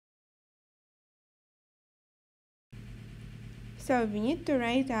So we need to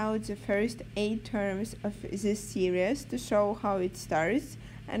write out the first 8 terms of this series to show how it starts,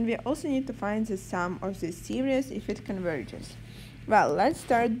 and we also need to find the sum of this series if it converges. Well, let's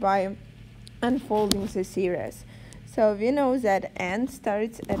start by unfolding the series. So we know that n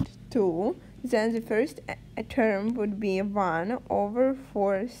starts at 2, then the first term would be 1 over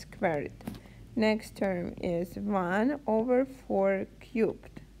 4 squared. Next term is 1 over 4 cubed.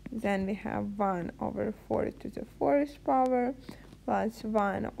 Then we have 1 over 4 to the 4th power plus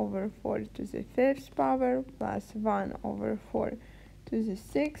 1 over 4 to the 5th power plus 1 over 4 to the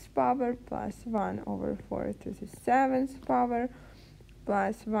 6th power plus 1 over 4 to the 7th power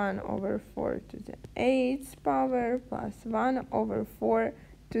plus 1 over 4 to the 8th power plus 1 over 4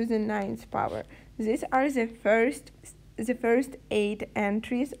 to the 9th power. These are the first 8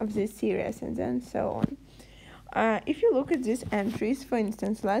 entries of this series, and then so on. If you look at these entries, for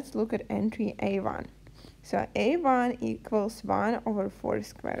instance, let's look at entry A1. So A1 equals 1 over 4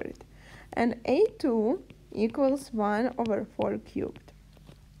 squared, and A2 equals 1 over 4 cubed.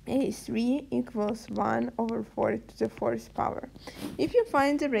 A3 equals 1 over 4 to the 4th power. If you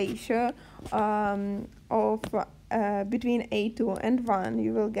find the ratio between A2 and 1,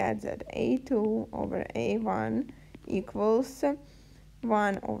 you will get that A2 over A1 equals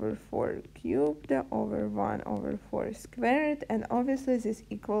 1 over 4 cubed over 1 over 4 squared, and obviously this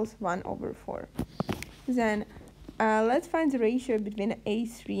equals 1 over 4. Then let's find the ratio between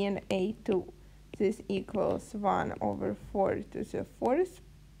A3 and A2. This equals 1 over 4 to the 4th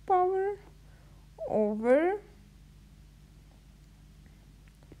power over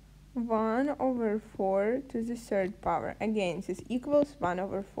 1 over 4 to the 3rd power. Again, this equals 1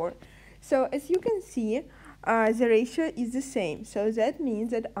 over 4. So as you can see, the ratio is the same. So that means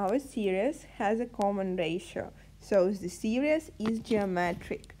that our series has a common ratio. So the series is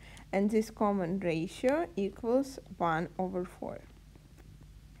geometric, and this common ratio equals 1 over 4.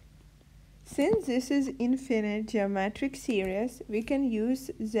 Since this is infinite geometric series, we can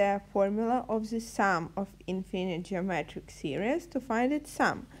use the formula of the sum of infinite geometric series to find its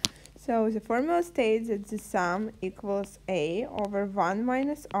sum. So the formula states that the sum equals a over 1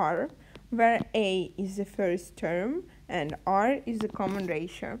 minus r, where a is the first term and r is the common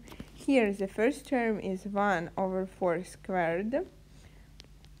ratio. Here the first term is 1 over 4 squared,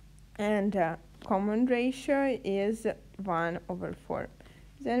 and common ratio is 1 over 4.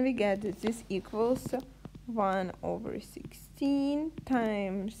 Then we get that this equals 1 over 16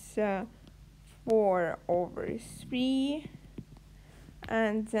 times 4 over 3,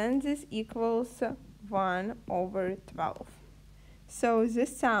 and then this equals 1 over 12. So the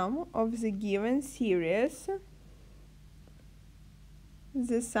sum of the given series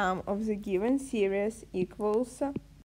equals